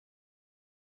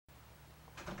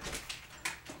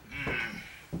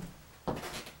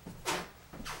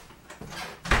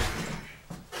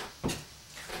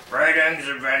Greetings,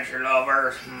 adventure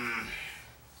lovers.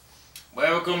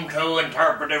 Welcome to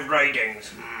Interpretive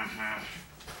Readings.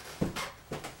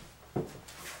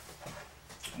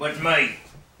 With me,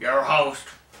 your host,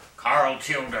 Karl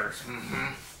Childers.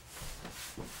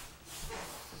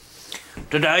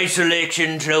 Today's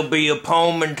selection shall be a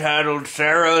poem entitled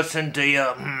Sarah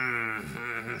Cynthia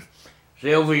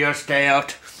Sylvia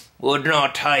Stout Would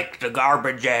Not Take the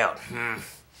Garbage Out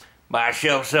by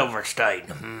Shel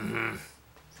Silverstein.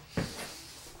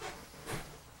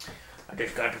 I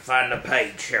just got to find the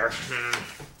page here.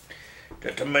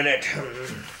 Just a minute.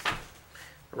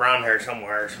 Around here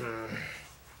somewhere.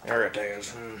 There it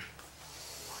is.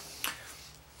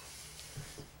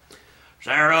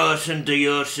 Sarah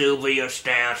Cynthia Sylvia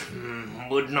Stout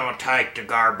would not take the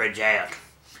garbage out.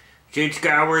 She'd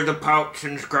scour the pots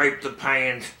and scrape the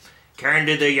pans,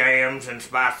 candy the yams and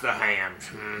spice the hams.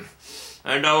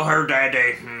 And oh, her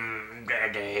daddy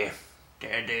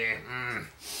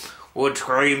would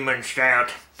scream and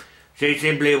shout. She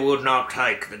simply would not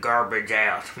take the garbage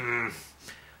out.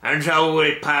 And so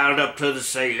it piled up to the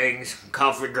ceilings,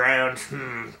 coffee grounds,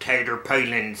 tater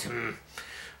peelings,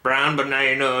 brown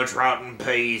bananas, rotten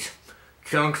peas,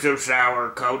 chunks of sour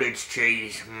cottage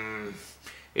cheese.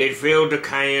 It filled the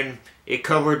can, it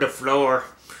covered the floor,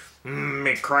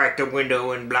 it cracked the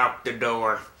window and blocked the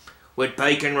door, with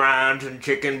bacon rinds and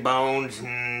chicken bones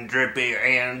and drippy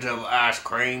ends of ice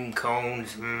cream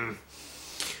cones,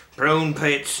 prune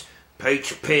pits,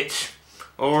 peach pits,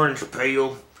 orange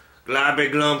peel,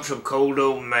 globby lumps of cold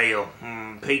oatmeal,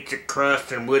 pizza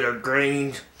crust and withered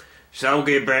greens,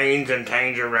 soggy beans and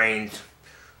tangerines,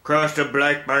 crust of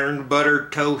black-burned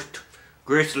buttered toast,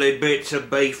 gristly bits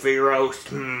of beefy roast.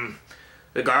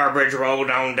 The garbage rolled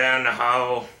on down the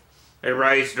hall. It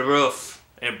raised the roof.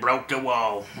 It broke the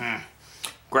wall.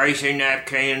 Greasy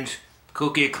napkins,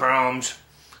 cookie crumbs,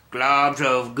 globs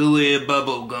of gooey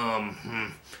bubble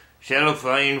gum,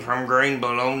 cellophane from green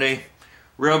bologna,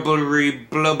 rubbery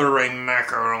blubbery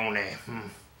macaroni,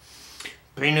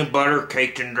 peanut butter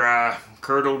caked and dry,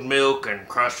 curdled milk and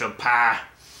crust of pie,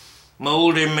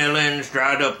 moldy melons,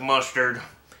 dried up mustard,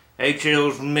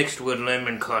 eggshells mixed with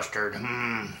lemon custard.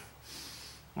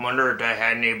 Wonder if they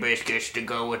had any biscuits to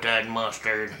go with that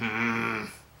mustard.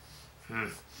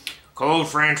 Cold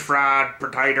French fried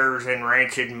potatoes and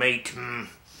rancid meat.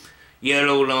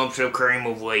 Yellow lumps of cream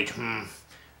of wheat.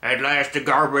 At last the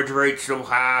garbage reached so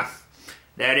high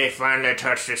that it finally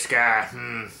touched the sky.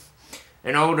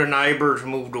 And all the neighbors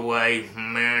moved away,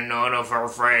 and none of our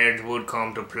friends would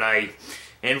come to play.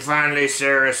 And finally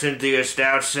Sarah Cynthia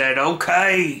Stout said,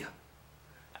 "Okay,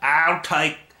 I'll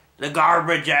take the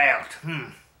garbage out."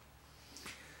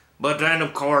 But then,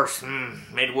 of course,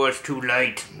 it was too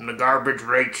late. The garbage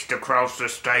reached across the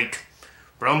state,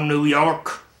 from New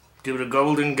York to the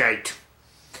Golden Gate.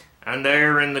 And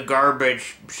there in the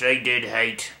garbage she did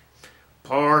hate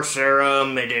poor Sarah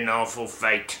amid an awful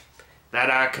fate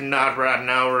that I cannot right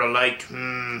now relate,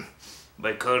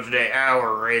 because the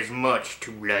hour is much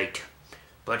too late.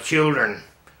 But children,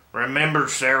 remember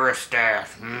Sarah Stout,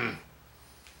 and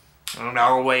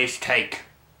always take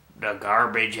the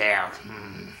garbage out.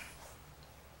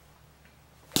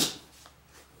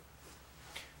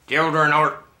 Children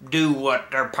ought do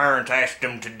what their parents ask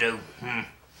them to do.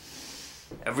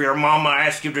 If your mama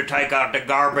asks you to take out the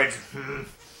garbage,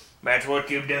 that's what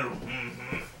you do.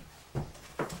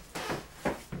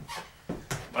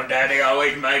 My daddy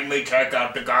always made me take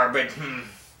out the garbage.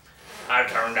 I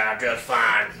turned out just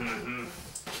fine.